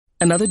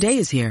Another day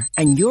is here,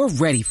 and you're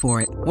ready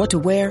for it. What to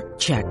wear?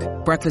 Check.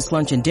 Breakfast,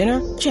 lunch, and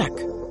dinner? Check.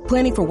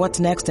 Planning for what's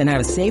next and how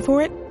to save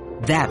for it?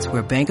 That's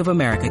where Bank of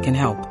America can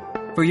help.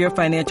 For your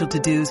financial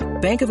to-dos,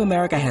 Bank of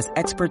America has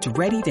experts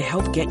ready to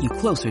help get you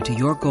closer to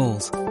your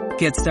goals.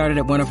 Get started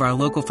at one of our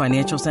local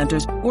financial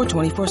centers or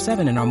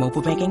 24/7 in our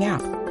mobile banking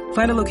app.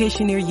 Find a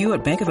location near you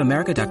at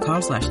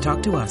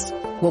bankofamerica.com/talktous.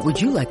 What would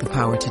you like the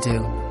power to do?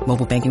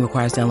 Mobile banking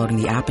requires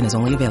downloading the app and is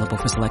only available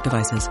for select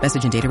devices.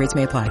 Message and data rates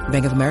may apply.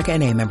 Bank of America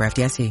N.A., member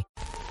FDIC.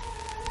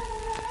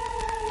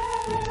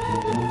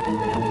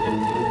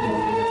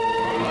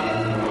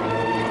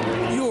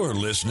 You're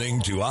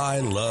listening to I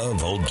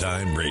Love Old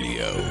Time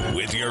Radio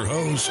with your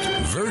host,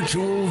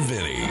 Virtual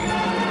Vinny.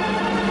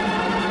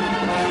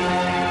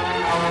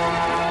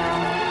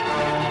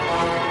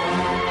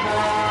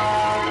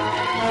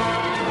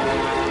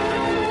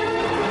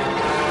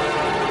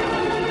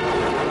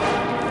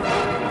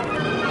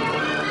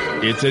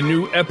 It's a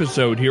new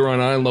episode here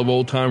on I Love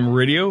Old Time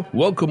Radio.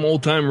 Welcome,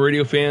 Old Time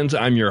Radio fans.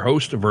 I'm your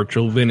host,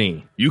 Virtual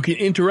Vinny. You can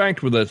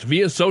interact with us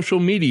via social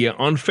media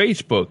on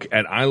Facebook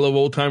at I Love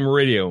Old Time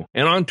Radio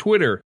and on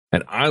Twitter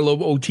at I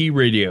Love OT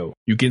Radio.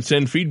 You can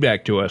send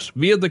feedback to us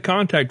via the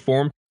contact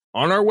form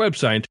on our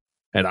website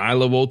at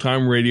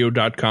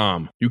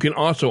iloveoldtimeradio.com. You can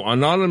also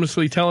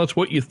anonymously tell us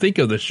what you think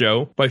of the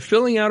show by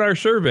filling out our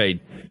survey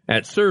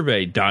at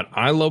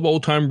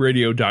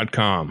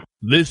survey.iloveoldtimeradio.com.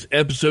 This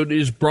episode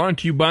is brought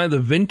to you by the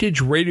Vintage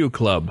Radio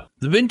Club.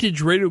 The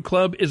Vintage Radio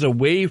Club is a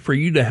way for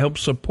you to help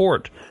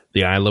support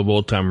the I Love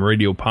Old Time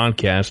Radio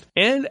podcast,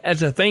 and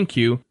as a thank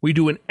you, we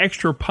do an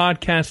extra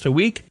podcast a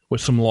week with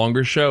some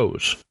longer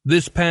shows.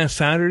 This past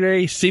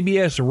Saturday,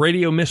 CBS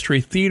Radio Mystery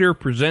Theater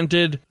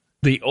presented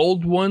The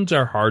Old Ones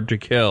Are Hard to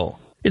Kill.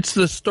 It's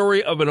the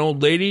story of an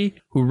old lady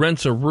who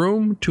rents a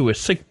room to a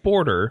sick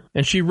boarder,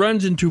 and she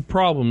runs into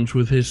problems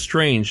with his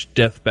strange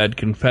deathbed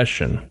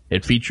confession.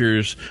 It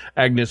features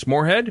Agnes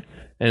Moorehead,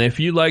 and if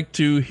you'd like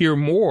to hear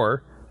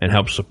more and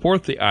help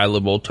support the I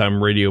Love Old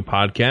Time Radio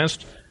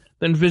podcast,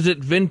 then visit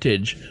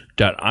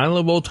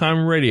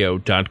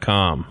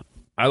vintage.iloveoldtimeradio.com.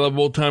 I Love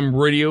Old Time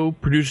Radio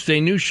produces a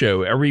new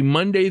show every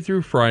Monday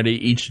through Friday,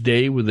 each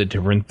day with a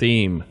different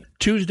theme.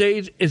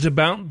 Tuesdays is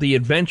about the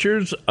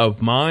adventures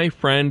of my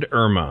friend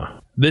Irma.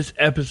 This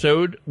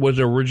episode was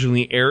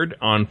originally aired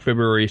on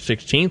February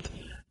 16th,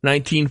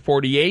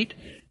 1948,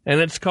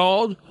 and it's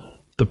called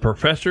The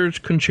Professor's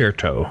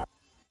Concerto.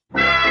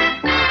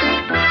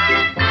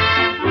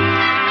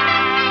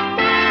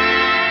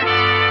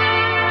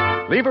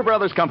 Lever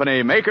Brothers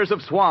Company, makers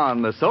of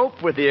Swan, the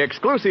soap with the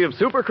exclusive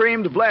super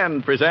creamed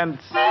blend,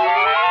 presents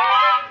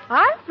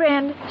Our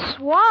Friend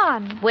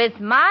Swan with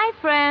my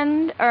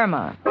friend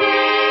Irma.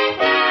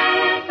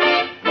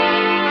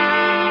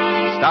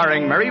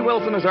 Starring Mary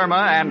Wilson as Irma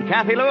and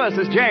Kathy Lewis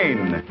as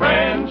Jane.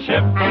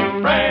 Friendship,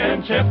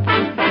 friendship,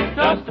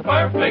 just a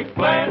perfect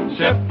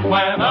friendship.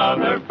 When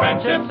other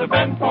friendships have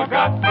been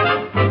forgot,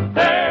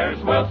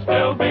 theirs will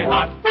still be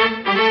hot.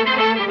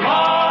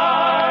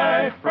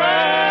 My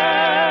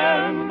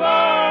friend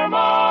Irma.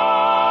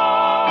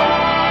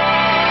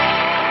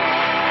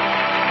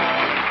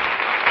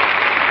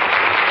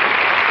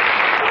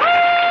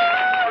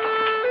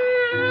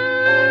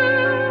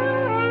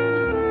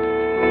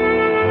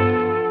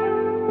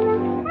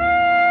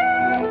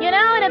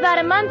 About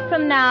a month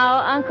from now,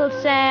 Uncle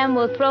Sam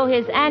will throw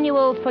his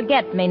annual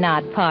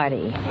Forget-Me-Not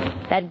party.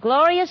 That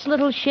glorious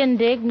little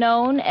shindig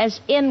known as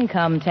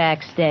Income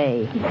Tax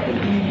Day.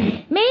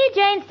 Me,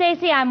 Jane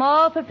Stacy, I'm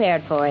all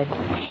prepared for it.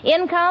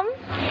 Income,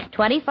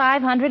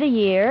 $2,500 a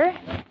year.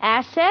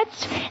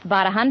 Assets,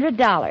 about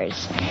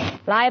 $100.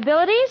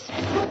 Liabilities,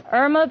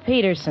 Irma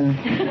Peterson.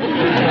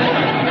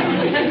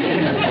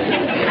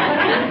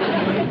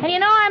 And you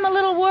know, I'm a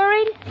little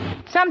worried.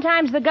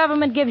 Sometimes the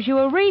government gives you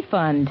a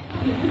refund.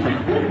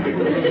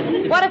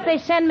 What if they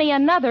send me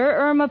another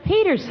Irma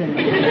Peterson?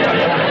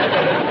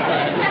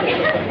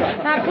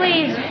 Now,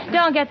 please,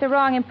 don't get the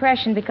wrong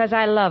impression because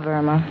I love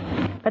Irma.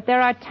 But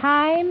there are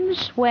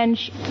times when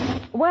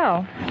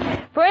well,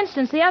 for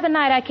instance, the other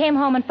night I came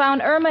home and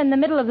found Irma in the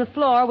middle of the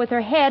floor with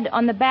her head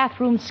on the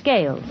bathroom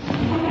scales.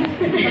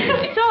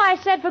 So I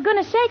said, for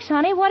goodness sakes,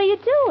 honey, what are you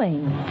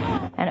doing?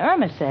 And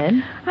Irma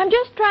said, I'm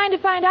just trying to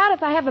find out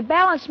if I have a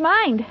balanced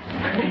mind.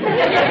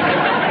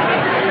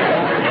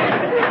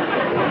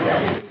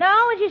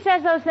 No, when she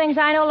says those things,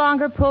 I no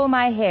longer pull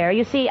my hair.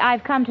 You see,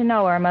 I've come to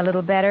know Irma a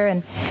little better,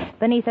 and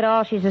beneath it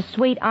all, she's a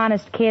sweet,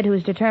 honest kid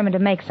who's determined to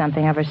make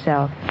something of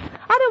herself.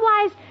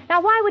 Otherwise,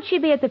 now why would she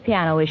be at the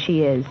piano as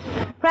she is?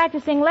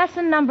 Practicing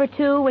lesson number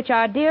 2, which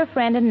our dear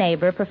friend and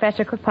neighbor,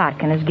 Professor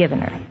Kropotkin, has given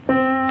her.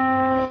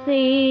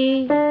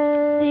 C,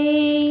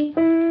 D,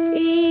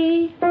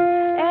 E,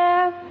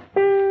 F,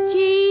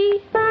 G,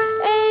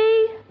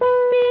 A, B,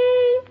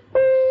 C.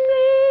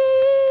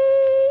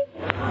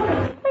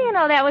 Well, you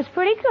know, that was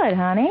pretty good,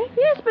 honey.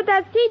 Yes, but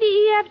that's C, D,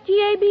 E, F,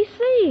 G, A, B,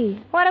 C.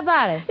 What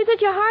about it? It's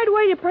such a hard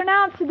way to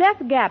pronounce the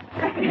death gap.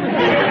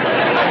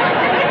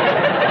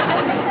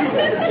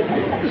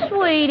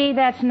 Sweetie,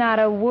 that's not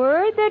a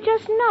word. They're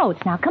just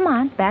notes. Now, come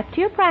on, back to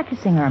your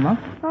practicing, Irma.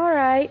 All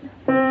right.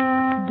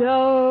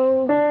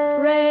 Do,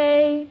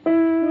 re,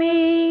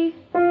 mi,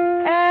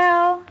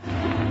 Al.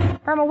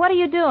 Irma, what are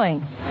you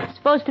doing? It's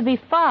supposed to be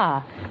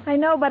fa. I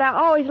know, but I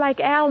always like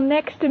Al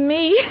next to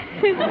me.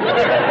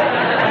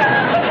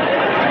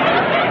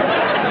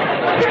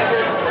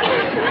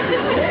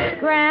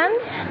 Grand?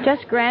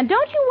 Just grand.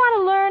 Don't you want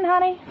to learn,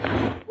 honey?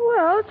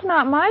 Well, it's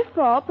not my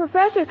fault.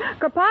 Professor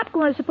Kropotkin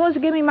was supposed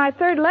to give me my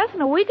third lesson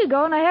a week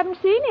ago, and I haven't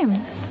seen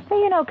him.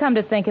 Well, come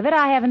to think of it,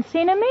 I haven't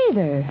seen him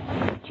either.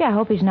 Gee, I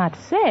hope he's not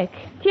sick.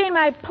 Gee,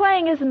 my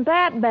playing isn't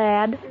that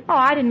bad. Oh,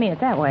 I didn't mean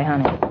it that way,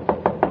 honey.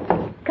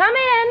 Come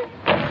in.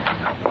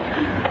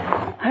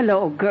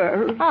 Hello,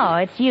 girls. Oh,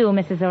 it's you,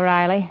 Mrs.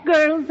 O'Reilly.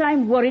 Girls,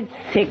 I'm worried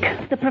sick.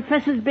 The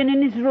professor's been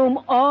in his room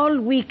all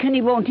week and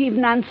he won't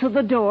even answer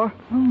the door.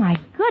 Oh, my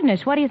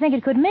goodness. What do you think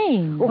it could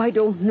mean? Oh, I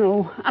don't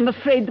know. I'm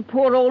afraid the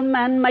poor old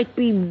man might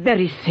be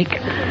very sick.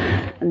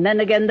 And then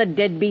again, the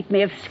deadbeat may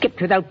have skipped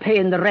without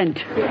paying the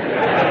rent.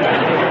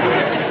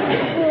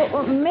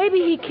 Well, maybe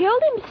he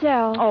killed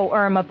himself. Oh,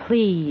 Irma,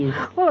 please.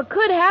 Well, it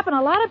could happen.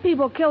 A lot of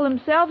people kill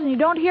themselves, and you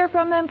don't hear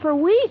from them for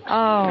weeks.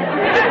 Oh.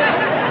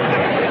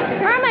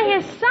 Irma,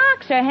 his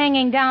socks are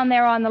hanging down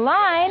there on the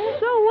line.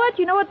 So what?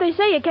 You know what they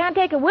say. You can't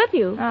take it with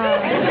you. Well,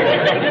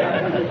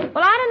 I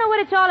don't know what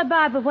it's all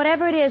about, but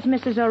whatever it is,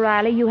 Mrs.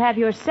 O'Reilly, you have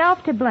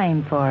yourself to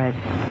blame for it.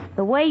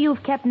 The way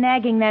you've kept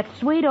nagging that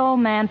sweet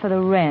old man for the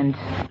rent.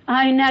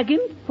 I nag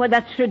him? Well,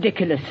 that's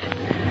ridiculous.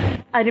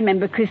 I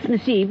remember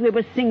Christmas Eve, we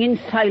were singing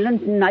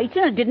Silent Night,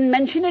 and I didn't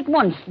mention it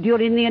once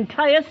during the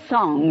entire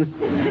song.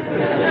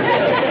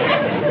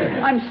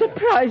 I'm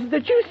surprised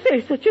that you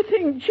say such a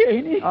thing,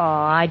 Janie. Oh,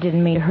 I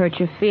didn't mean to hurt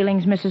your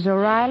feelings, Mrs.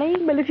 O'Reilly.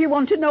 Well, if you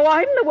want to know,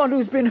 I'm the one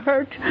who's been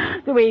hurt.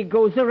 The way he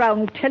goes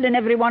around telling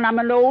everyone I'm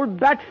an old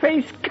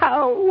bat-faced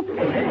cow.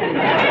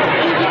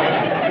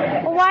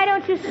 Well, why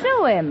don't you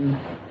sue him?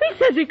 He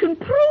says he can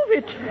prove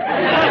it.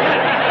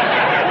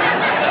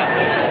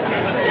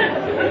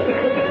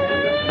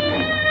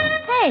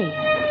 Hey.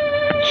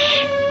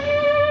 Shh.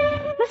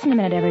 Listen a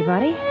minute,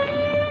 everybody.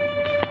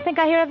 I think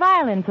I hear a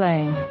violin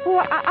playing. Oh,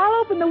 I'll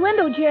open the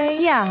window,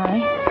 Jane. Yeah,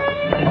 honey.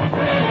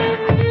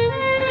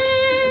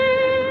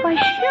 Why,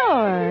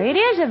 sure. It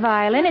is a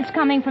violin. It's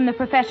coming from the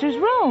professor's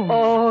room.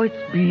 Oh,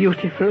 it's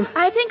beautiful.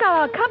 I think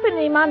I'll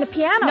accompany him on the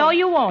piano. No,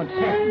 you won't.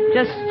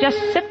 Just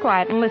sit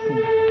quiet and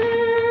listen.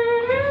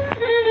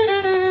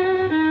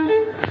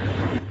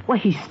 Well,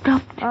 he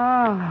stopped.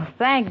 Oh,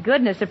 thank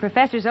goodness the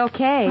professor's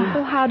okay.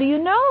 Well, how do you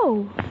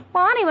know?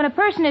 Well, honey, when a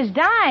person is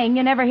dying,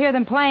 you never hear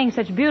them playing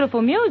such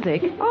beautiful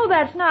music. Oh,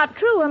 that's not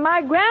true. When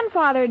my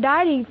grandfather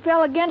died, he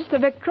fell against the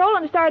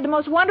Victrola and started the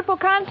most wonderful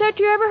concert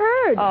you ever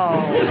heard.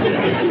 Oh.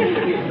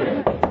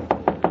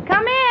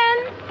 Come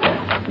in.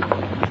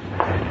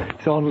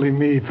 It's only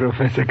me,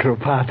 Professor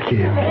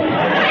Kropotkin.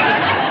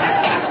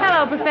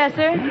 Hello,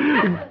 Professor.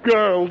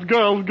 Girls.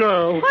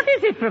 What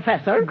is it,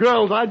 Professor?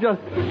 Girls,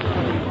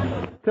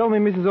 Tell me,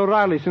 Mrs.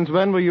 O'Reilly, since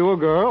when were you a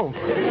girl?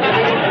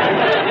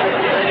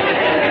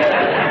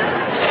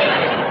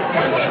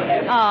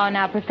 Oh,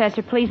 now,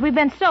 Professor, please, we've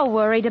been so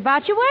worried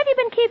about you. Where have you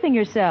been keeping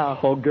yourself?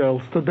 Oh,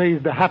 girls, today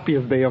is the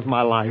happiest day of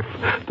my life.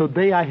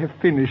 Today I have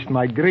finished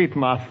my great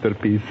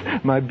masterpiece,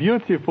 my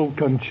beautiful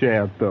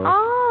concerto.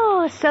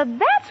 Oh, so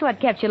that's what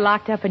kept you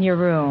locked up in your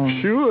room.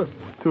 Sure.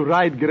 To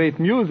write great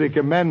music,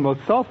 a man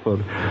must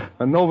suffer.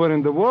 And nowhere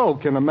in the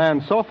world can a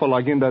man suffer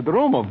like in that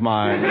room of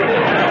mine.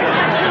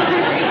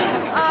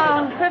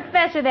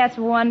 Professor, that's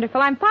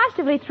wonderful. I'm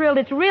positively thrilled.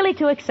 It's really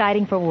too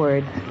exciting for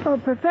words. Oh,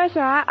 Professor,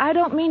 I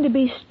don't mean to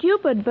be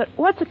stupid, but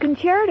what's a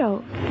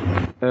concerto?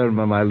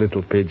 Irma, my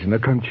little pigeon, a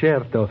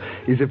concerto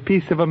is a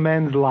piece of a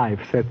man's life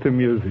set to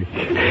music.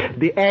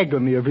 The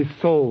agony of his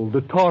soul,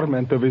 the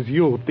torment of his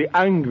youth, the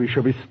anguish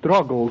of his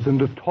struggles, and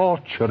the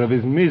torture of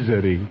his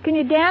misery. Can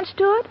you dance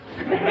to it?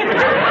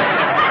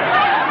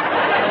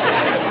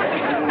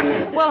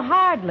 Well,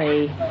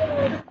 hardly.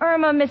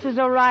 Irma, Mrs.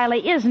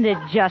 O'Reilly, isn't it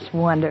just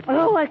wonderful?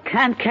 Oh, I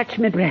can't catch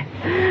my breath.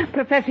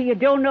 Professor, you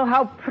don't know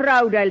how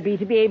proud I'll be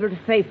to be able to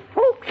say,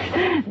 folks,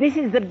 this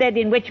is the bed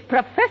in which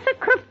Professor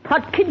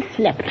Kropotkin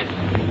slept.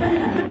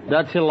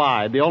 That's a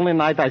lie. The only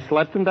night I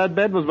slept in that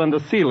bed was when the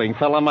ceiling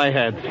fell on my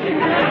head.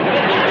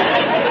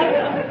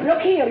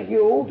 Look here,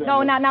 you.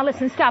 No, now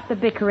listen, stop the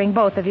bickering,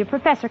 both of you.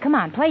 Professor, come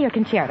on, play your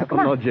concerto. Come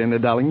on. No, Jenny,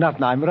 darling, not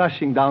now. I'm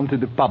rushing down to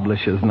the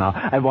publishers now.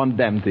 I want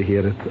them to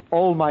hear it.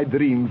 All my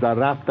dreams are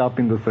wrapped up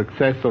in the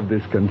success of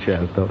this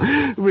concerto.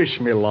 Wish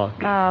me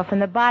luck. Oh, from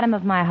the bottom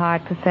of my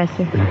heart,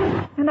 Professor.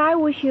 And I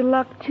wish you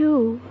luck,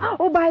 too.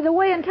 Oh, by the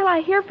way, until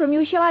I hear from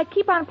you, shall I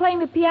keep on playing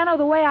the piano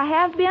the way I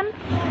have been?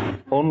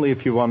 Only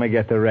if you want to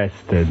get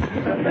arrested.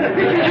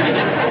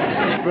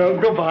 Well,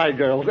 goodbye,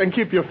 girls, and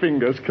keep your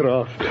fingers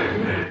crossed.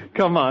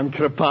 Come on,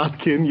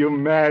 Kropotkin, you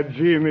mad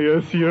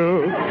genius,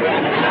 you.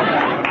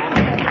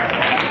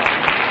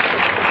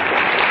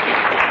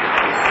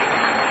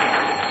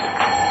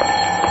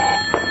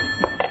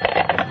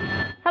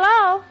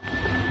 Hello?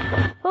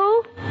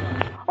 Who?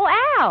 Oh,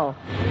 Al.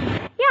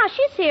 Yeah,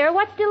 she's here.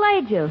 What's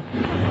delayed you?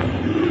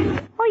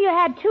 Oh, you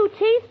had 2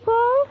 teeth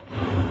pulled?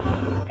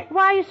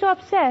 Why are you so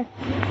upset?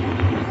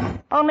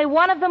 Only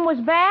one of them was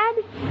bad?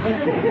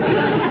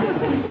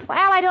 Well,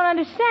 Al, I don't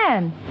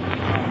understand.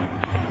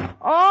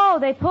 Oh,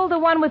 they pulled the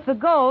one with the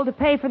gold to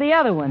pay for the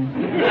other one.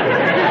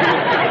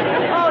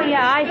 Oh,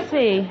 yeah, I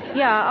see.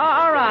 Yeah,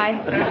 all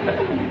right.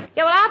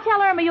 Yeah, well, I'll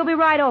tell Irma you'll be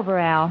right over,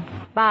 Al.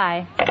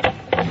 Bye.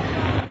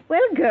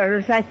 Well,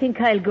 girls, I think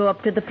I'll go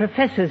up to the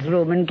professor's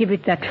room and give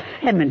it that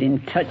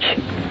feminine touch.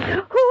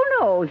 Who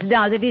knows,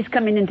 now that he's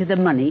coming into the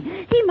money,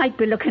 he might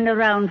be looking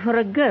around for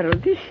a girl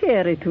to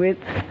share it with.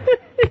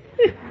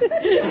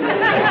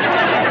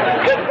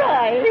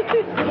 Goodbye.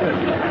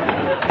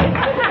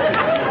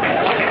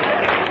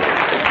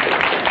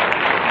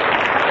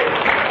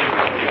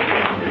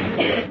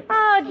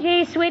 Oh,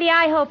 gee, sweetie,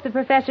 I hope the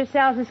professor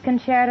sells his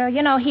concerto.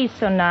 You know, he's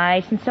so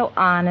nice and so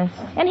honest.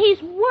 And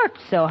he's worked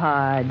so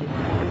hard.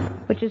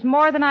 Which is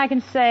more than I can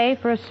say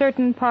for a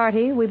certain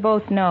party we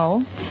both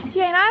know.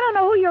 Jane, I don't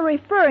know who you're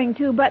referring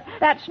to, but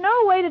that's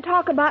no way to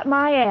talk about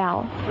my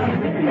Al.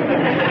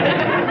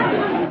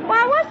 Well,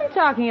 I wasn't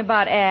talking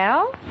about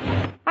Al.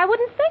 I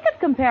wouldn't think of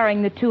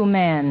comparing the two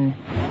men.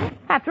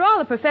 After all,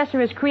 the professor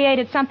has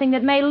created something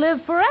that may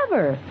live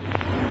forever.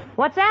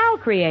 What's Al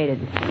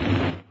created?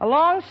 A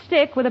long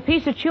stick with a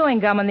piece of chewing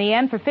gum on the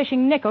end for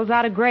fishing nickels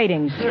out of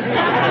gratings.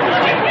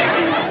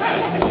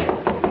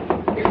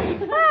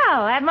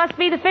 Well, that must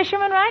be the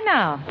fisherman right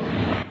now.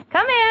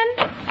 Come in.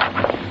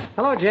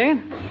 Hello,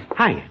 Jane.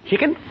 Hi,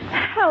 chicken.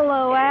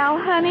 Hello, Al,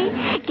 honey.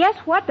 Guess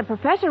what? The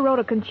professor wrote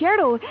a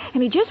concerto,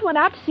 and he just went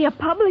out to see a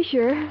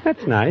publisher.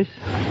 That's nice.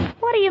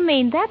 What do you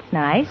mean, that's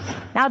nice?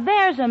 Now,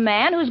 there's a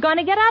man who's going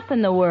to get up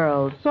in the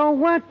world. So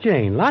what,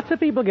 Jane? Lots of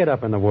people get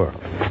up in the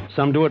world.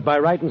 Some do it by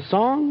writing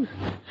songs.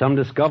 Some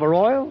discover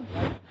oil.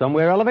 Some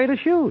wear elevator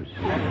shoes.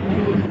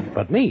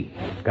 But me,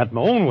 got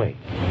my own way.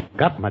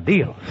 Got my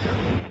deals.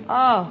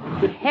 Oh,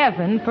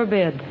 heaven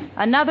forbid.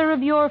 Another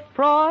of your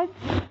frauds?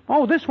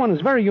 Oh, this one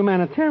is very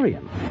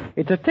humanitarian.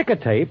 It's a ticker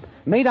tape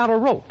made out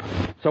of rope.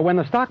 So when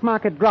the stock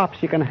market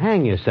drops, you can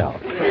hang yourself.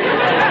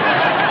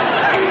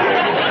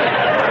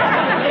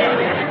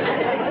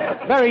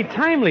 Very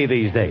timely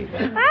these days.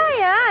 Oh,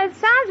 yeah, it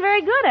sounds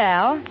very good,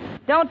 Al.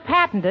 Don't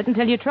patent it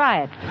until you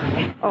try it.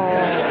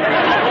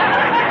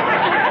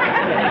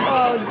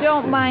 Oh,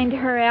 don't mind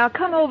her, Al.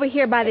 Come over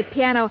here by the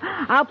piano.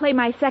 I'll play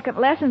my second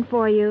lesson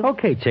for you.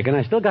 Okay, chicken.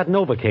 I still got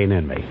Novocaine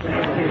in me.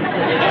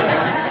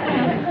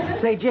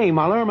 Say, Jane,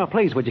 while Irma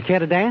plays, would you care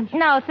to dance?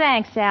 No,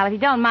 thanks, Al. If you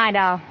don't mind,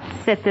 I'll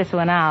sit this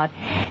one out.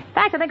 In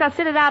fact, I think I'll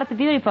sit it out at the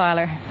beauty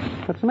parlor.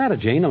 What's the matter,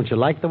 Jane? Don't you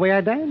like the way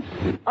I dance?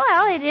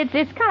 Well,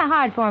 it's kind of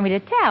hard for me to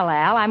tell,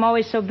 Al. I'm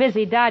always so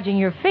busy dodging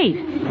your feet.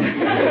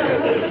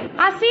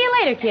 I'll see you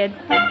later, kid.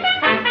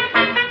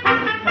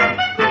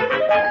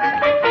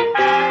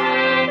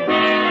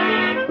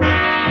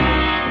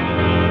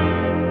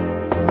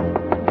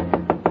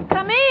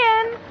 Come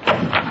in.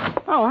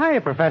 Oh,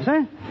 hiya,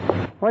 Professor.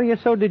 What are you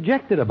so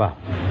dejected about?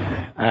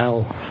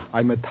 Al,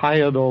 I'm a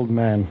tired old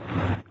man.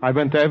 I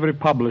went to every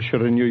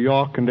publisher in New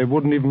York, and they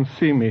wouldn't even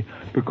see me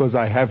because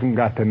I haven't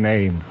got a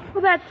name.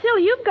 Well, that's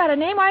silly. You've got a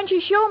name. Why don't you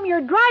show him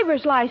your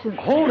driver's license?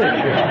 Hold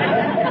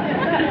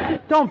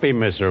it. Don't be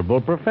miserable,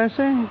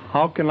 Professor.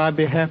 How can I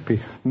be happy?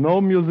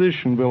 No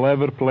musician will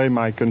ever play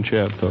my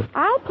concerto.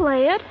 I'll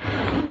play it.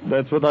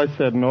 That's what I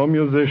said. No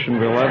musician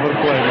will ever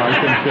play my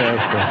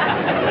concerto.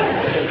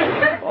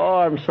 Oh,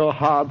 I'm so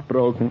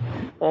heartbroken.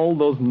 All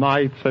those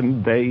nights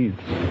and days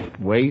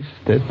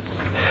wasted.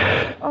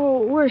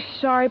 Oh, we're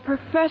sorry,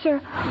 Professor.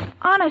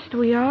 Honest,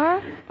 we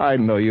are. I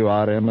know you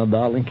are, Emma,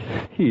 darling.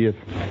 Here,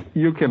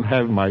 you can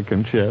have my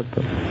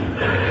concerto.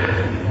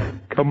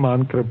 Come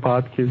on,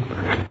 Kropotkin.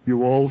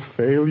 You old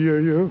failure,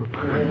 you.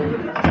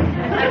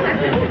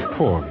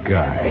 Poor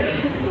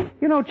guy.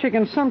 You know,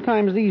 chicken,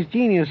 sometimes these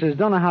geniuses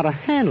don't know how to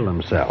handle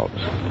themselves.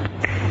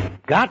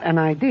 Got an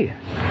idea.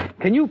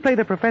 Can you play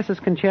the professor's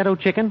concerto,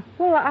 chicken?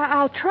 Well,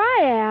 I'll try,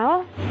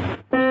 Al.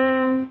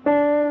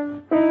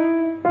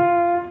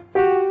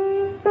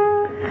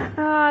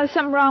 There's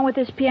something wrong with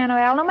this piano,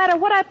 Al. No matter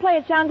what I play,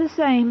 it sounds the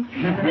same.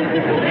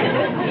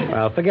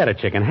 Well, forget it,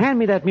 chicken. Hand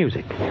me that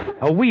music.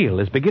 A wheel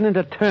is beginning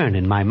to turn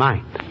in my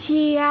mind.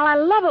 Gee, Al, I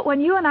love it when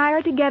you and I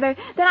are together.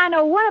 Then I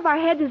know one of our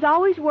heads is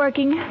always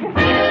working.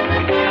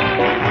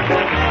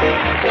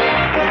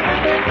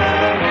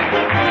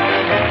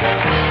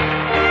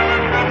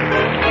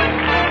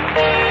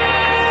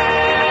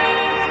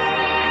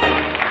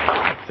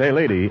 Say,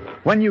 lady,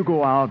 when you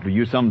go out, do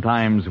you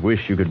sometimes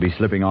wish you could be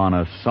slipping on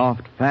a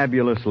soft,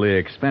 fabulously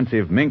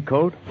expensive mink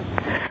coat?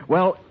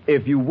 Well,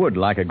 if you would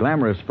like a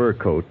glamorous fur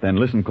coat, then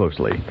listen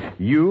closely.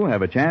 You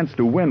have a chance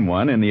to win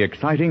one in the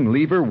exciting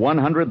Lever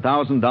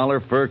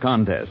 $100,000 fur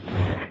contest.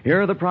 Here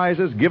are the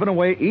prizes given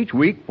away each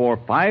week for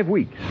 5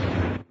 weeks.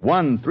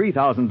 1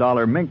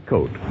 $3,000 mink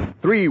coat,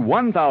 3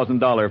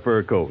 $1,000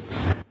 fur coats,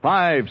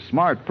 5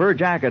 smart fur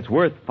jackets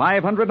worth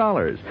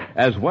 $500,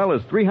 as well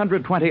as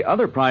 320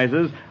 other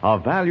prizes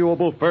of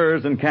valuable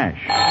furs and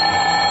cash.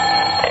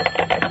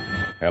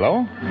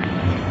 Hello?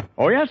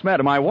 Oh, yes,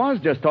 madam, I was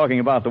just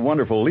talking about the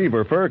wonderful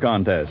Lever Fur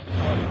Contest.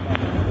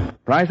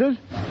 Prizes?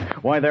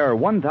 Why, there are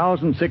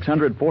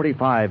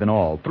 1,645 in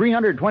all,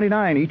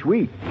 329 each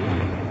week.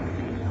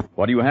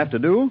 What do you have to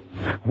do?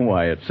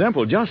 Why, it's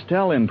simple. Just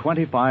tell in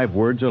 25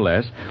 words or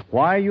less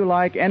why you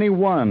like any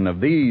one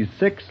of these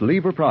 6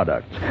 Lever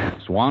products.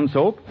 Swan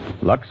Soap,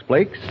 Lux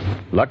Flakes,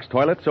 Lux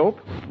Toilet Soap,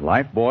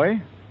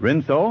 Lifebuoy,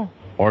 Rinso,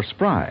 or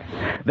Spry.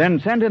 Then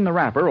send in the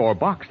wrapper or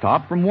box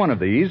top from one of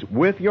these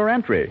with your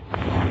entry.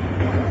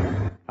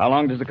 How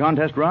long does the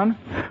contest run?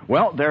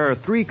 Well, there are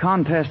 3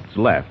 contests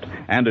left,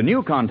 and a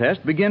new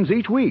contest begins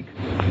each week.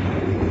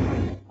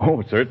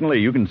 Oh, certainly,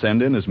 you can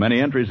send in as many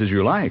entries as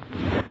you like.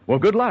 Well,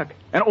 good luck.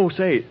 And,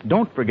 say,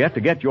 don't forget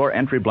to get your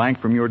entry blank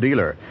from your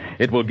dealer.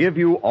 It will give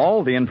you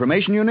all the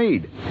information you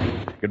need.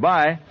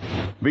 Goodbye.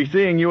 Be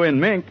seeing you in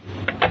Mink.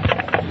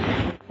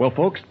 Well,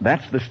 folks,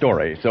 that's the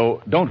story,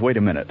 so don't wait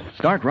a minute.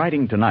 Start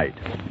writing tonight.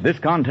 This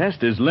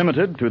contest is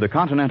limited to the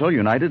continental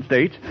United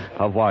States,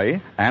 Hawaii,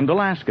 and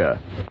Alaska.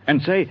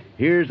 And say,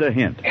 here's a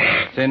hint.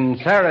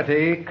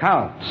 Sincerity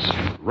counts.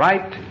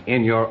 Write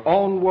in your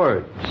own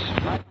words.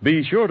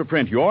 Be sure to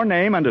print your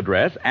name and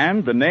address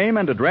and the name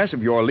and address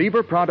of your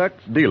Lever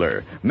Products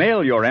dealer.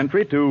 Mail your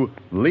entry to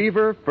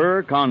Lever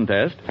Fur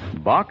Contest,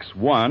 Box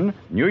 1,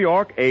 New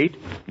York 8,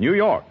 New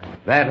York.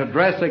 That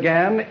address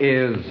again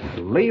is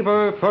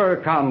Lever Fur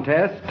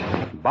Contest,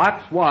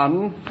 Box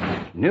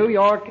 1, New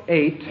York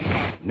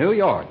 8, New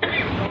York.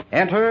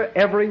 Enter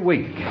every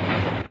week.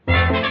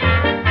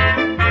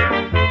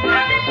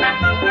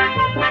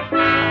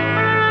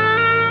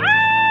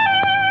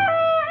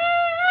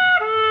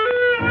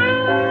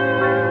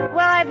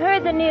 I've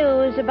heard the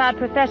news about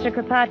Professor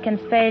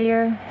Kropotkin's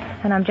failure,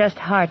 and I'm just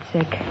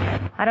heartsick.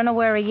 I don't know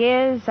where he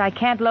is. I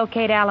can't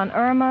locate Alan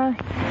Irma.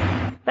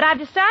 But I've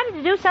decided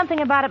to do something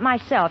about it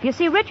myself. You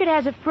see, Richard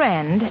has a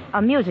friend,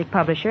 a music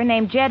publisher,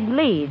 named Jed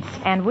Leeds,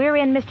 and we're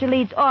in Mr.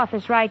 Leeds'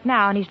 office right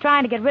now, and he's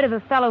trying to get rid of a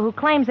fellow who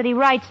claims that he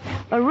writes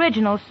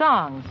original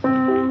songs.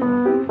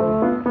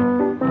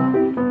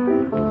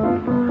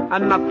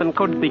 And nothing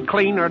could be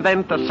cleaner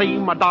than to see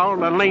my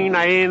darling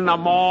Lena in the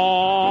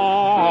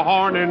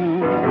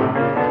morning.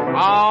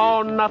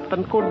 Oh,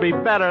 nothing could be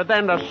better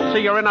than to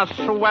see her in a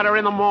sweater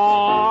in the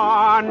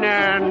morning.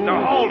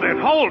 Now, hold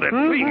it,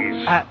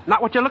 please.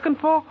 Not what you're looking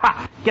for?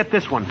 Ha, get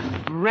this one.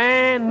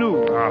 Brand new.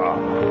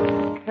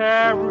 Oh.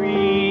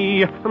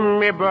 Carry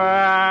me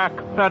back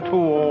to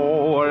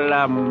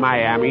old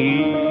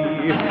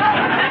Miami.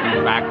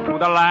 Back to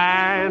the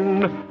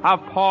land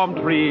of palm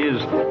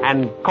trees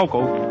and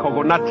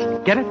cocoa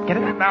nuts. Get it?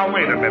 Now,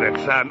 wait a minute,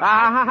 son.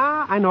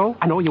 I know.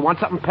 You want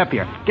something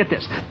peppier. Get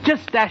this.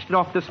 Just dashed it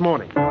off this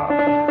morning.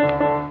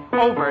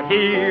 Over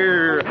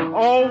here.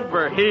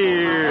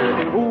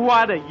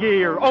 What a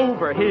year.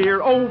 Over here.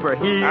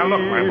 Now,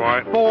 look,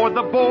 my boy. For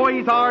the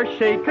boys are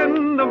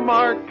shaking, the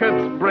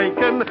market's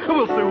breaking.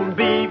 We'll soon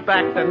be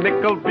back to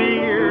nickel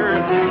beer.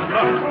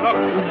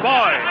 Look,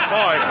 boy,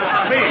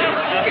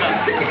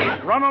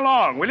 please. Run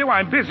along, will you?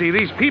 I'm busy.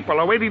 These people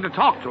are waiting to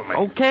talk to me.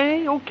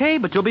 Okay,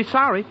 but you'll be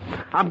sorry.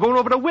 I'm going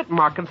over to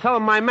Whitmark and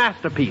selling my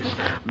masterpiece.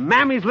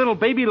 Mammy's little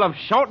baby loves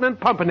shortening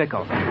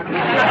pumpernickel.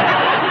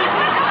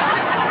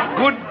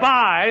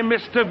 Goodbye,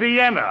 Mr.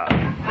 Vienna.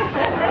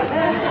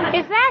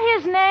 Is that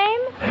his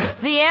name?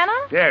 Vienna?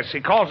 Yes, he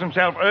calls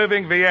himself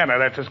Irving Vienna.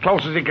 That's as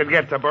close as he could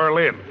get to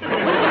Berlin.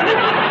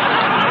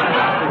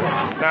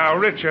 Now,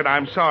 Richard,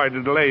 I'm sorry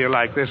to delay you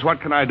like this.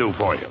 What can I do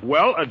for you?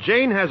 Well,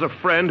 Jane has a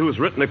friend who's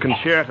written a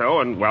concerto,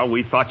 and, well,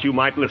 we thought you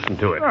might listen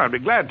to it. Oh, I'd be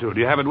glad to.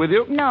 Do you have it with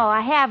you? No, I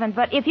haven't,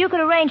 but if you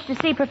could arrange to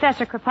see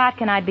Professor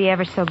Kropotkin, I'd be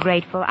ever so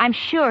grateful. I'm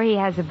sure he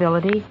has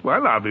ability.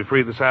 Well, I'll be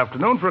free this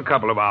afternoon for a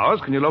couple of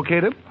hours. Can you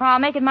locate him? Well, I'll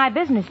make it my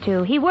business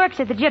to. He works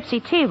at the Gypsy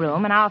Tea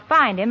Room, and I'll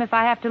find him if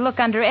I have to look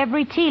under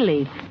every tea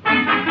leaf.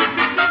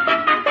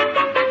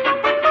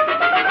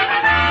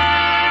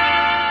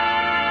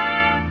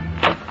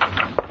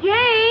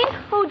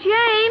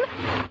 Jane,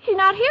 she's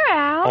not here,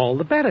 Al. All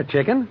the better,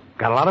 Chicken.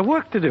 Got a lot of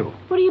work to do.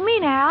 What do you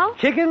mean, Al?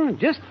 Chicken,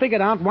 just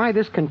figured out why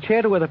this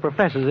concerto with the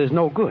professors is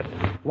no good.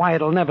 Why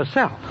it'll never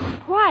sell.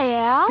 Why,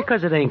 Al?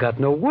 Because it ain't got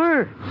no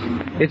words.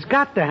 It's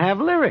got to have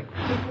lyrics.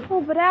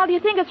 Oh, but Al, do you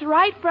think it's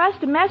right for us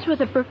to mess with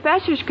the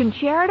professor's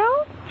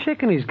concerto?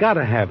 Chicken, he's got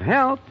to have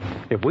help.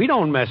 If we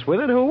don't mess with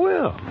it, who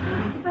will?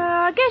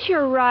 I guess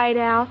you're right,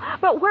 Al.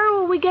 But where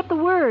will we get the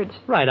words?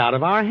 Right out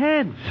of our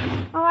heads.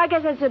 Oh, I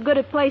guess that's as good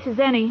a place as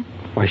any.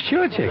 Why,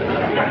 sure, Chicken.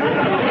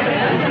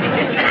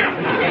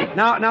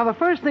 Now, the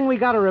first thing we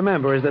got to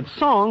remember is that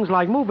songs,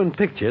 like moving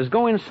pictures,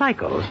 go in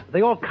cycles.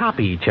 They all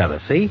copy each other,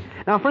 see?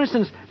 Now, for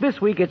instance,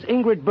 this week it's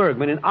Ingrid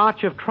Bergman in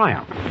Arch of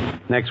Triumph.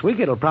 Next week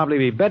it'll probably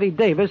be Betty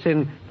Davis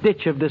in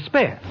Ditch of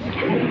Despair.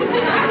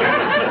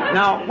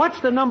 Now, what's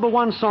the number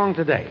one song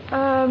today?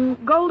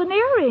 Golden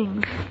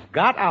Earrings.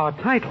 Got our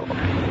title.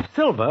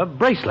 Silver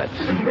Bracelets.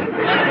 Gee,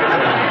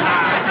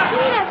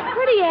 that's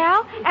pretty,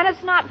 Al, and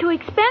it's not too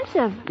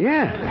expensive.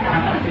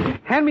 Yeah.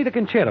 Hand me the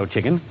concerto,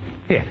 Chicken.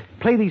 Here,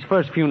 play these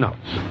first few notes.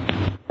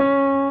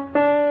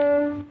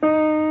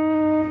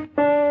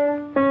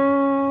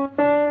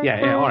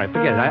 Yeah, all right,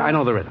 forget it. I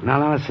know the rhythm.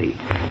 Now let's see.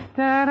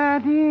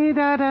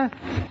 Da-da-dee-da-da,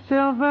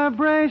 silver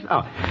bracelets.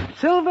 Oh,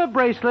 silver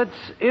bracelets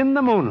in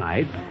the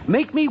moonlight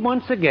make me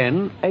once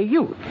again a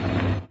youth.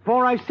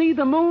 For I see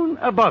the moon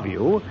above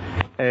you,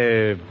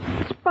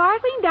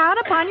 Sparkling down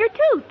upon your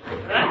tooth.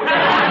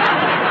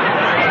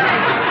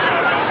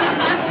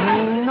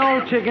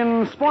 No,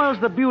 chicken. Spoils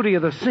the beauty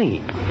of the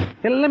scene.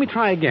 Hey, let me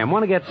try again.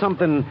 Want to get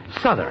something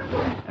southern.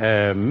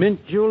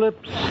 Mint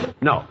juleps.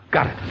 No,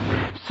 got it.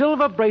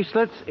 Silver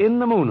bracelets in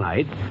the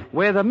moonlight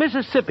where the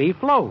Mississippi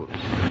flows.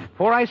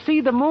 For I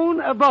see the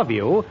moon above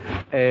you.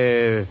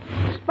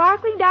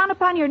 Sparkling down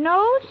upon your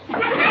nose?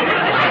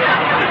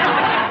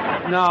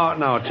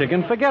 No,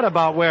 chicken. Forget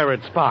about where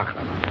it's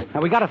sparkling. Now,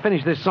 we got to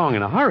finish this song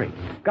in a hurry.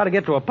 Got to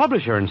get to a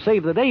publisher and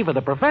save the day for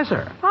the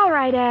professor. All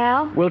right,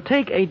 Al. We'll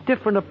take a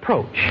different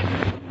approach.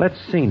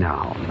 Let's see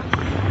now.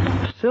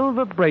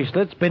 Silver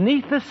bracelets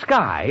beneath the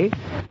sky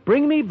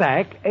bring me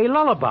back a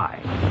lullaby.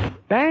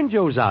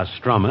 Banjos are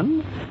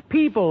strumming.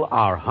 People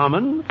are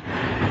humming.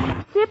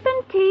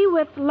 Sipping tea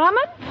with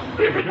lemon?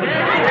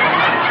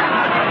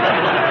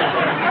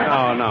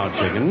 No,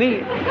 chicken.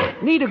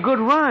 Need a good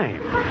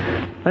rhyme.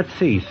 Let's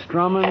see.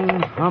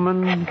 Strumming,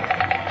 humming.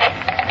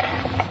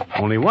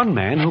 Only one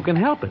man who can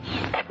help us.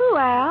 Who,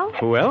 Al?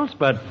 Who else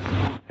but...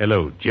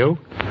 Hello, Joe.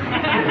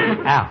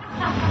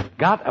 Al,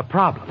 got a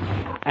problem.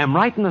 Am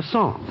writing a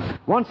song.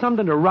 Want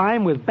something to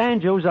rhyme with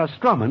banjos are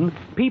strumming,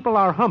 people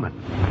are humming.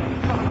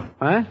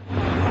 Huh?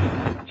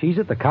 Cheese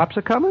it, the cops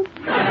are coming?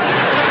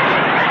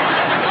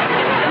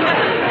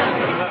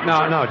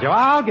 No, Joe,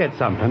 I'll get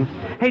something.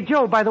 Hey,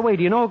 Joe, by the way,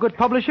 do you know a good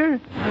publisher?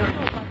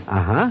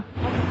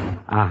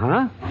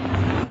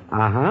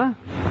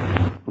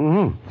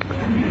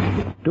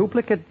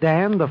 Duplicate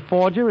Dan, the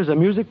forger, is a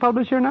music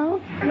publisher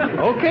now?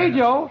 Okay,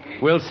 Joe.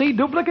 We'll see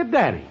Duplicate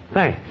Danny.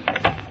 Thanks.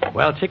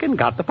 Well, chicken,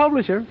 got the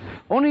publisher.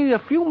 Only need a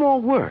few more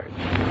words.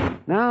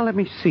 Now, let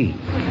me see.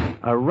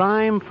 A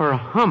rhyme for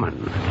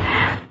humming.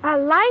 Our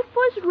life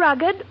was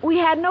rugged. We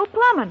had no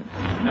plumbing.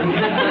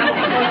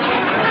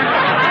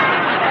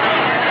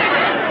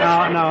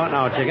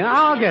 No, chicken.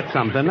 I'll get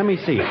something. Let me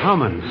see.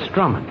 Humming,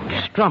 strumming,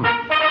 humming.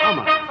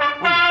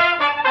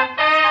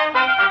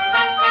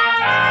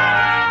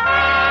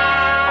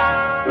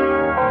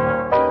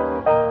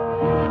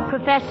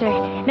 Professor,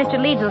 Mr.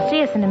 Leeds will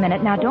see us in a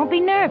minute. Now, don't be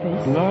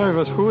nervous.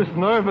 Nervous? Who is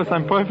nervous?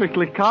 I'm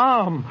perfectly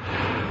calm.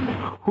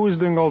 Who's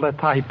doing all that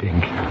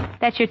typing?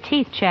 That's your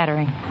teeth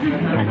chattering.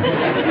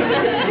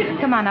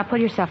 Come on, now, pull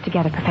yourself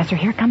together, Professor.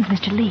 Here comes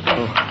Mr. Leeds.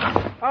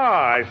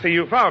 I see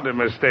you found him,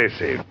 Miss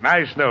Stacy.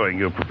 Nice knowing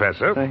you,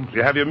 Professor. Thank you.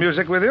 You have your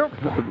music with you?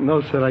 No,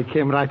 sir, I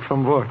came right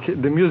from work.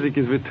 The music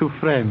is with two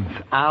friends,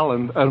 Al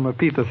and Irma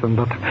Peterson,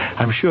 but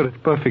I'm sure it's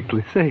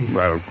perfectly safe.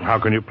 Well, how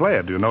can you play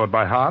it? Do you know it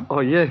by heart?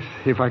 Oh, yes,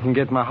 if I can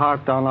get my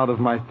heart down out of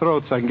my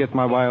throat so I can get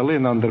my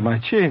violin under my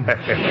chin. Let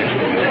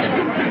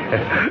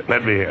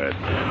me hear it.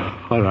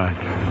 All right.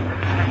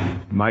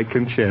 My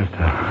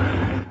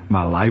concerto.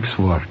 My life's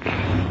work.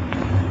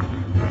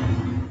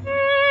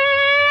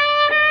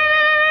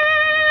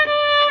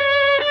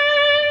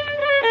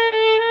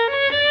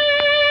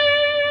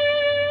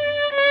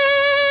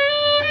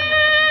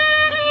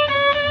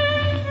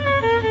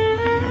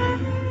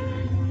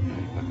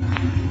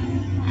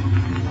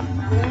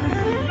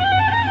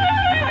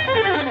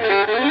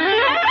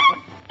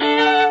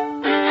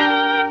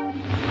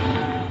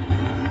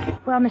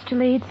 Well, Mr.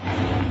 Leeds?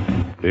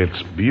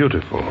 It's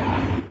beautiful.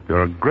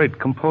 You're a great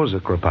composer,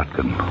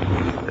 Kropotkin.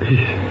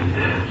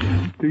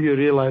 Do you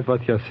realize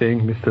what you're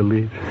saying, Mr.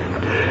 Leeds?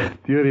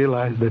 Do you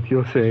realize that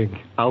you're saying,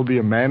 I'll be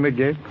a man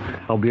again?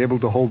 I'll be able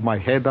to hold my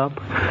head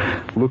up,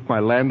 look my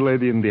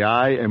landlady in the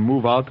eye, and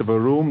move out of a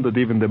room that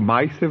even the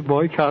mice have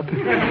boycotted?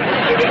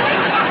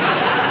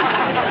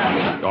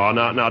 Oh,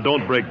 now,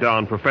 don't break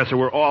down, Professor.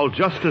 We're all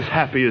just as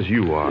happy as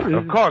you are.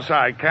 Of course,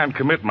 I can't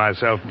commit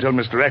myself until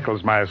Mr.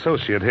 Eccles, my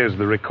associate, hears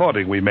the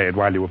recording we made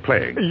while you were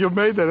playing. You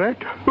made a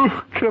record?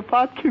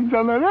 Kropotkin's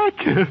on a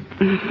record.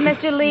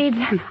 Mr. Leeds,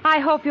 I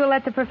hope you'll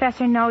let the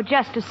professor know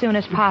just as soon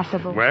as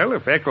possible. Well,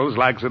 if Eccles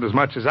likes it as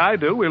much as I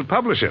do, we'll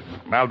publish it.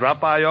 I'll drop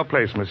by your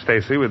place, Miss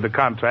Stacy, with the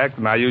contract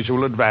and our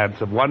usual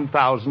advance of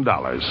 $1,000.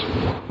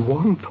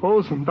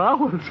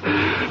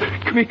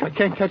 $1,000? Quick, I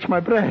can't catch my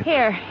breath.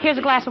 Here's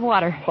a glass of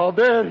water. How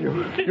dare you?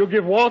 You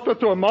give water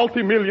to a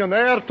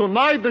multimillionaire.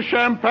 Tonight the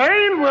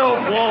champagne will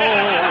flow.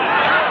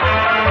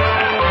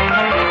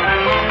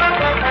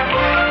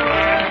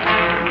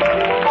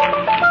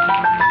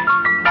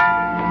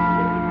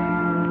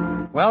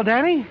 Well,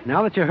 Danny,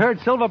 now that you heard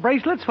Silver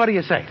Bracelets, what do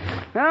you say?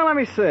 Well, let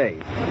me see.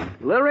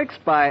 Lyrics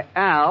by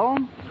Al,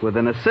 with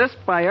an assist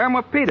by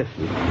Irma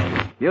Peterson.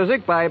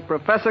 Music by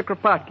Professor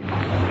Kropotkin.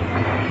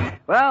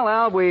 Well,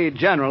 Al, we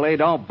generally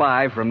don't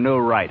buy from new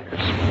writers.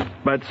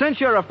 But since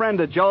you're a friend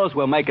of Joe's,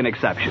 we'll make an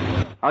exception.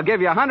 I'll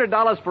give you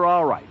 $100 for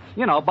all rights.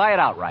 You know, buy it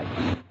outright.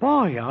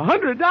 Boy,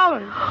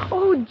 $100?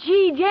 Oh,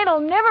 gee, Jane'll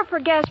never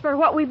forget us for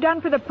what we've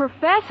done for the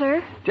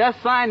professor.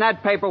 Just sign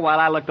that paper while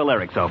I look the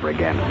lyrics over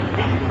again.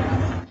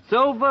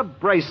 silver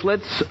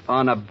bracelets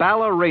on a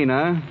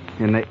ballerina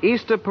in the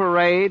Easter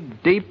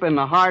parade deep in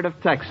the heart of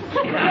Texas.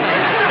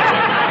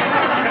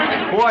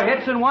 4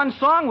 hits in one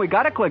song. We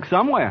got to click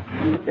somewhere.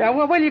 Yeah,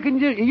 well, you can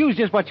use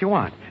just what you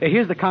want.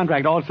 Here's the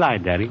contract all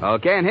signed, Daddy.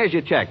 Okay, and here's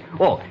your check.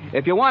 Oh,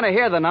 if you want to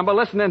hear the number,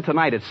 listen in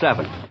tonight at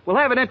 7. We'll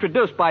have it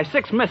introduced by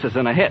 6 misses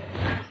and a hit.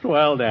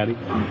 Swell, Daddy.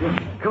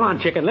 Come on,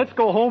 chicken. Let's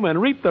go home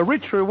and reap the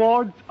rich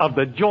rewards of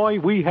the joy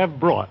we have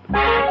brought.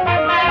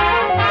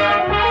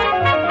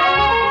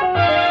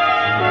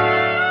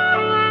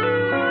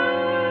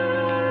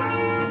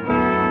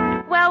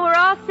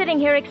 Sitting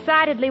here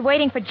excitedly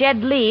waiting for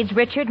Jed Leeds,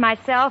 Richard,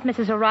 myself,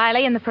 Mrs.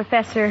 O'Reilly, and the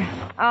professor.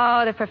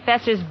 Oh, the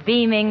professor's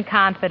beaming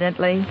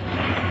confidently.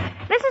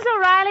 Mrs.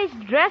 O'Reilly's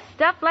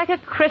dressed up like a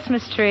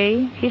Christmas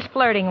tree. She's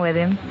flirting with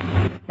him.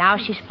 Now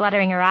she's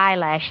fluttering her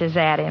eyelashes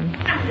at him.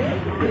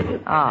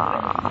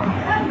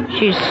 Oh,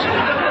 she's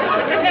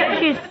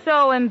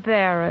so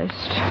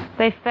embarrassed.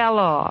 They fell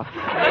off.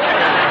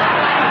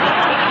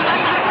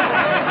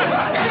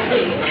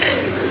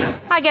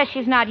 I guess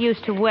she's not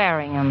used to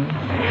wearing them.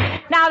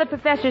 Now the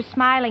professor's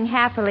smiling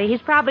happily.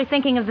 He's probably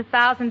thinking of the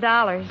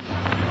 $1,000.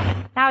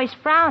 Now he's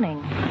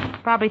frowning.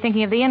 Probably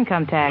thinking of the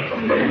income tax.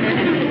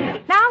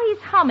 Now he's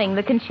humming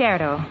the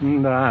concerto.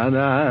 Na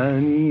na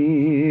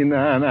ni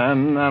na na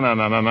na na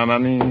na na na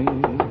ni.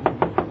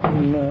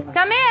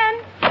 Come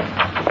in.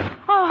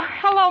 Oh,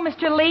 hello,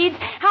 Mr. Leeds.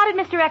 How did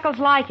Mr. Eccles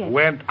like it?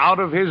 Went out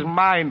of his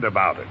mind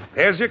about it.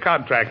 Here's your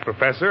contract,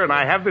 Professor, and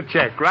I have the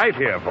check right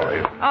here for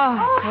you.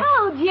 Oh,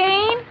 hello,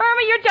 Jane.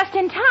 Irma, you're just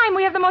in time.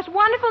 We have the most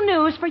wonderful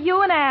news for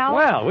you and Al.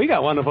 Well, we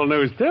got wonderful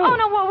news, too. Oh,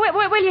 no,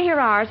 will you hear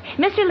ours?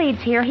 Mr.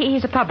 Leeds here,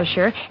 he's a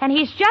publisher, and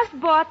he's just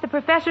bought the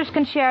professor's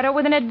concerto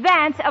with an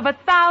advance of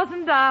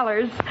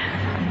 $1,000.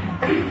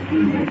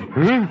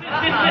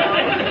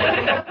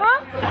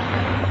 Huh?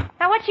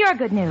 Now, what's your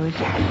good news?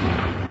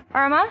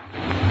 Irma?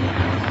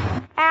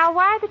 Al,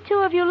 why are the two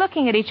of you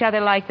looking at each other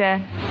like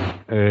that?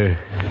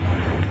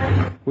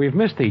 We've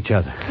missed each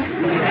other.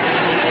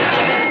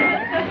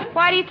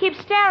 Why do you keep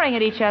staring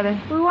at each other?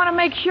 We want to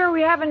make sure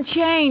we haven't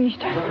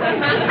changed.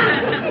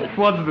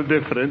 What's the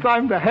difference?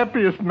 I'm the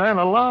happiest man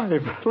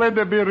alive. Let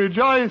there be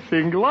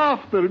rejoicing,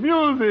 laughter,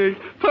 music.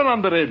 Turn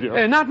on the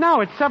radio. Not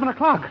now. It's 7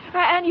 o'clock.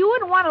 And you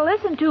wouldn't want to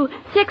listen to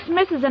 6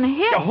 misses and a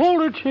hit.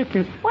 Hold it,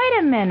 chicken. Wait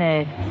a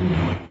minute.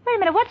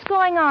 What's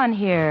going on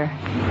here?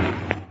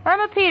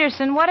 Irma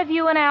Peterson, what have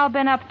you and Al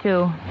been up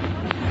to?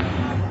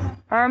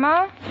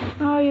 Irma?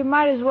 Oh, you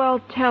might as well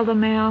tell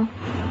them, Al.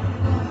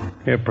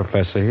 Here,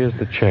 Professor, here's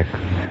the check.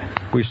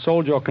 We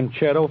sold your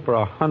concerto for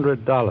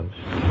 $100.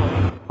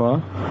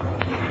 What?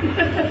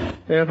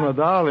 Irma,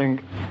 darling,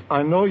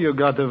 I know you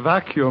got a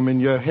vacuum in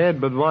your head,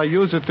 but why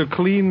use it to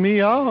clean me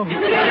out?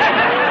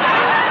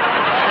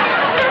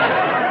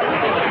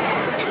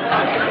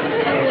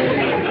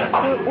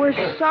 We're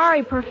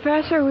sorry,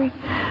 Professor.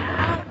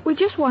 We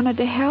just wanted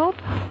to help.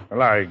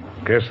 Well, I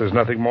guess there's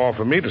nothing more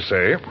for me to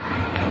say.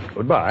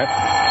 Goodbye.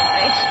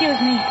 Excuse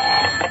me.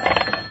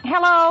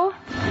 Hello?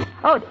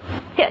 Oh,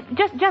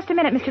 just a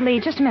minute, Mr.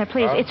 Lee. Just a minute,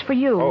 please. It's for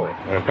you. Oh,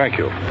 thank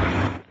you.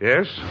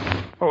 Yes?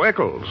 Oh,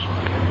 Eccles.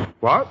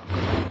 What?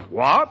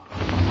 What?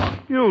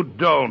 You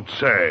don't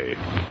say.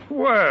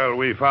 Well,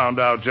 we found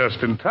out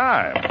just in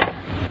time.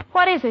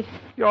 What is it?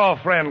 Your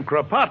friend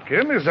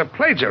Kropotkin is a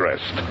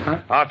plagiarist. Huh?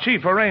 Our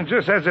chief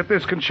arranger says that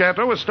this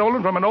concerto was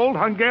stolen from an old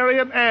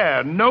Hungarian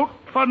air, note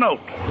for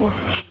note. What,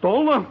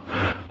 stolen?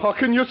 How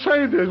can you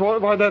say this?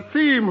 Why, that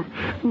theme.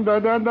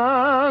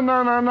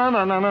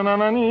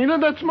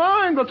 That's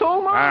mine. That's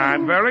all mine.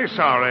 I'm very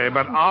sorry,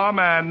 but our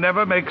man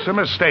never makes a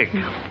mistake.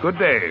 Good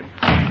day.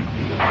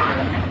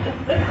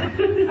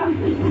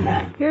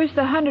 Here's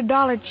the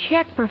 $100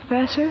 check,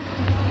 Professor.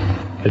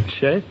 A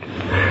check?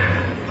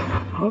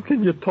 How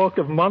can you talk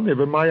of money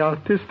when my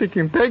artistic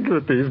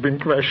integrity has been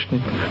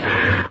questioned?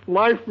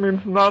 Life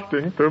means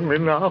nothing to me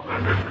now.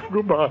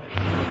 Goodbye.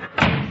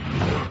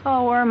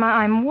 Oh, Irma,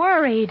 I'm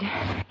worried.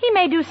 He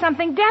may do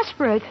something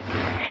desperate.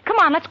 Come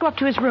on, let's go up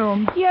to his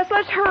room. Yes,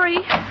 let's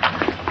hurry.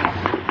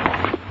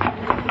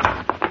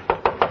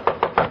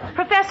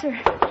 Professor!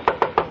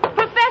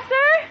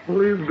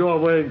 Please go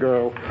away,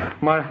 girl.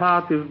 My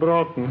heart is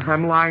broken.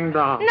 I'm lying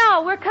down.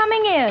 No, we're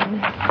coming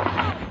in.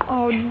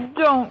 Oh,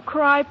 don't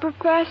cry,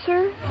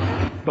 Professor.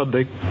 But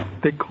they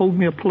called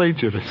me a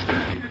plagiarist,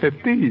 a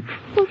thief.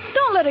 Well,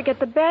 don't let it get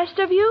the best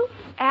of you.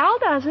 Al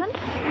doesn't.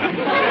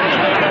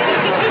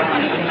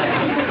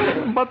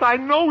 But I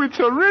know it's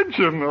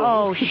original.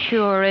 Oh,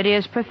 sure it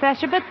is,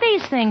 Professor, but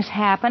these things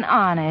happen,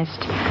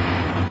 honest.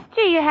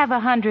 Gee, you have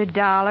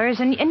 $100,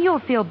 and you'll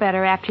feel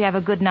better after you have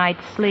a good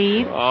night's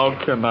sleep. How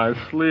can I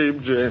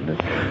sleep, Janie?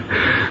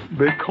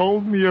 They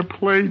called me a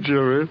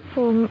plagiarist.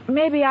 Well,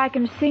 maybe I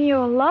can sing you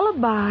a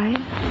lullaby.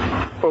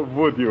 Oh,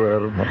 would you,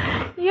 Irma?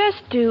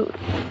 Yes, do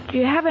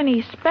you have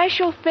any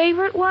special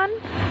favorite one?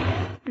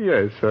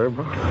 Yes,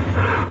 Irma.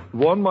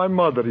 One my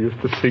mother used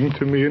to sing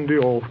to me in the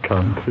old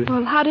country.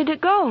 Well, how did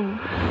it go?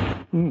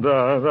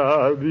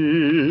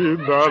 Da-da-dee,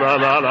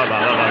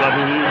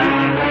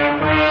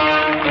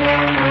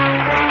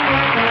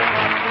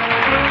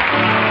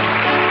 da-da-da-da-da-da-dee.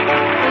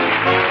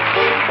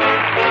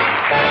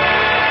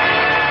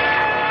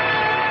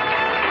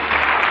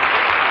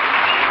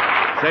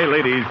 Say,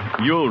 ladies,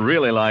 you'll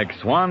really like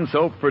Swan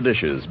soap for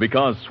dishes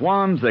because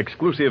Swan's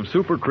exclusive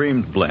super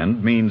creamed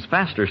blend means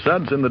faster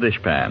suds in the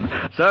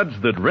dishpan. Suds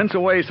that rinse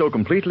away so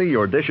completely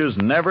your dishes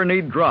never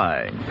need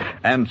drying.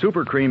 And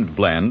super creamed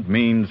blend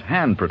means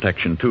hand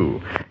protection,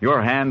 too.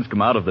 Your hands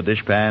come out of the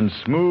dishpan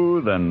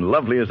smooth and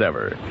lovely as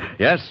ever.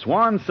 Yes,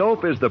 Swan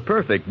soap is the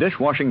perfect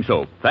dishwashing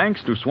soap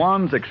thanks to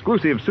Swan's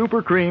exclusive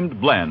super creamed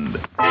blend.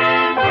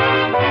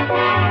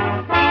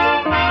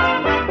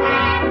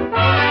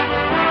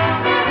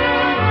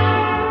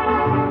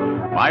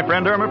 My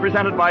Friend Irma,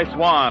 presented by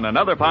Swan,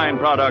 another fine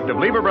product of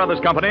Lever Brothers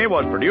Company,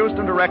 was produced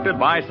and directed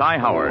by Cy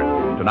Howard.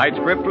 Tonight's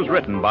script was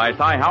written by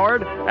Cy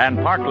Howard and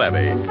Park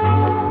Levy.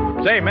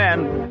 Say,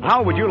 men,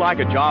 how would you like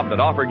a job that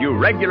offered you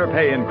regular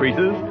pay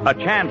increases, a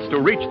chance to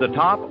reach the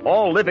top,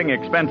 all living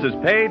expenses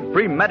paid,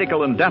 free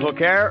medical and dental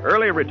care,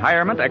 early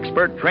retirement,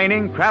 expert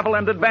training, travel,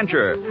 and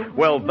adventure?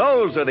 Well,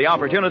 those are the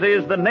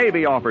opportunities the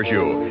Navy offers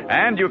you.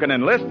 And you can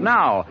enlist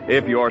now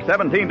if you're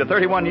 17 to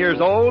 31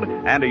 years old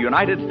and a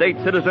United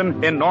States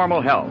citizen in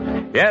normal health.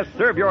 Yes,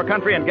 serve your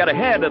country and get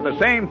ahead at the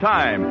same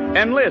time.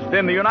 Enlist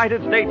in the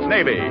United States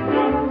Navy.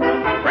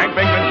 Frank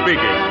Binkman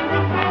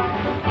speaking.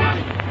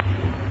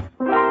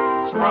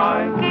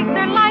 Spry. Cakes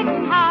are light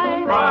and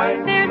high.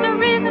 Spry. There's a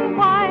reason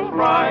why.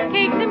 Spry.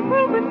 Cakes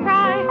improve with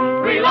Spry.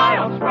 Rely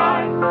on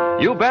Spry.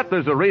 You bet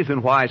there's a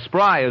reason why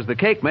Spry is the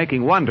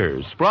cake-making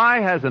wonders.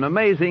 Spry has an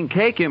amazing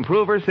cake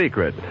improver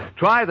secret.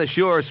 Try the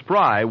Sure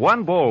Spry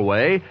one-bowl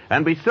way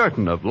and be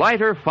certain of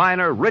lighter,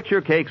 finer,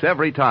 richer cakes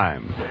every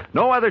time.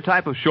 No other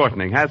type of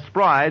shortening has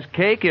Spry's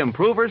cake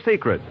improver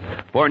secret.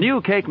 For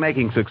new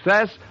cake-making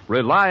success,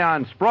 rely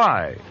on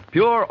Spry.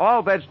 Pure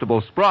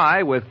all-vegetable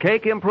Spry with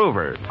cake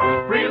improver.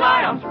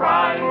 Rely on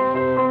Spry.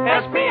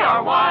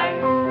 S-P-R-Y.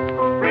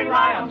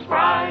 Rely on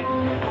Spry.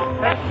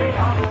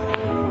 S-P-R-Y.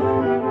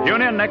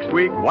 Tune in next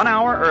week 1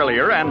 hour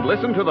earlier and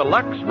listen to the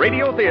Lux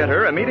Radio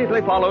Theater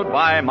immediately followed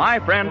by My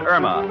Friend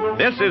Irma.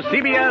 This is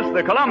CBS,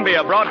 the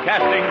Columbia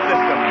Broadcasting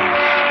System.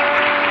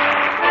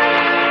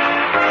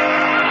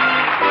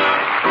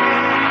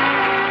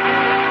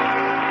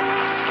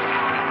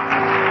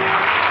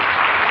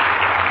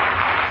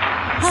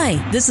 Hi,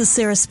 this is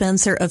Sarah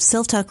Spencer of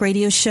Self Talk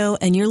Radio Show,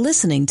 and you're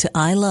listening to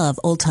I Love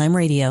Old Time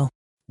Radio.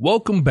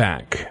 Welcome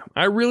back.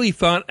 I really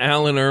thought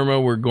Al and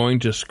Irma were going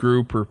to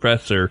screw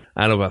Professor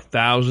out of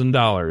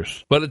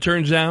 $1,000, but it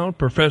turns out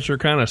Professor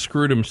kind of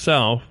screwed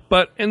himself,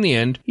 but in the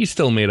end, he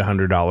still made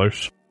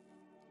 $100.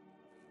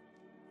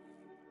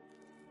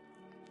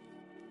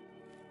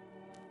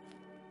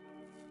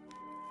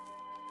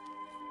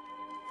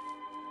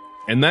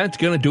 And that's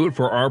going to do it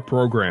for our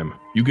program.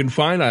 You can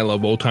find I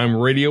Love Old Time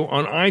Radio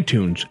on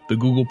iTunes, the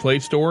Google Play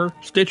Store,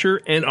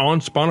 Stitcher, and on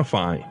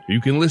Spotify.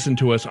 You can listen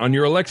to us on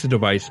your Alexa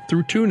device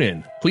through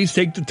TuneIn. Please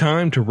take the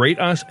time to rate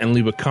us and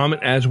leave a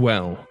comment as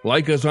well.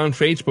 Like us on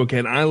Facebook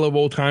at I Love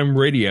Old Time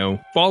Radio.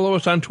 Follow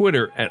us on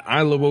Twitter at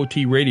I Love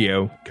OT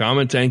Radio.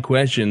 Comments and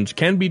questions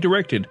can be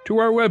directed to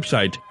our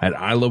website at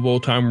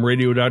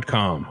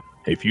iloveoldtimeradio.com.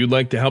 If you'd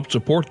like to help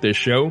support this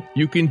show,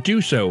 you can do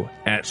so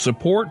at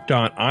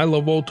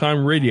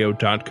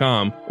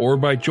support.iloveoldtimeradio.com or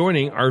by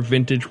joining our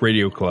Vintage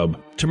Radio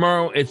Club.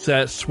 Tomorrow, it's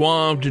that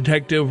suave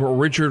detective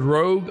Richard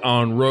Rogue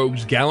on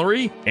Rogue's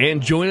Gallery.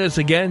 And join us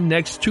again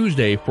next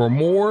Tuesday for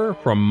more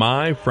from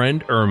My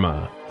Friend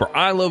Irma. For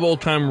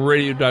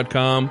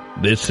iloveoldtimeradio.com,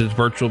 this is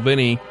Virtual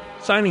Vinny,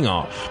 signing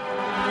off.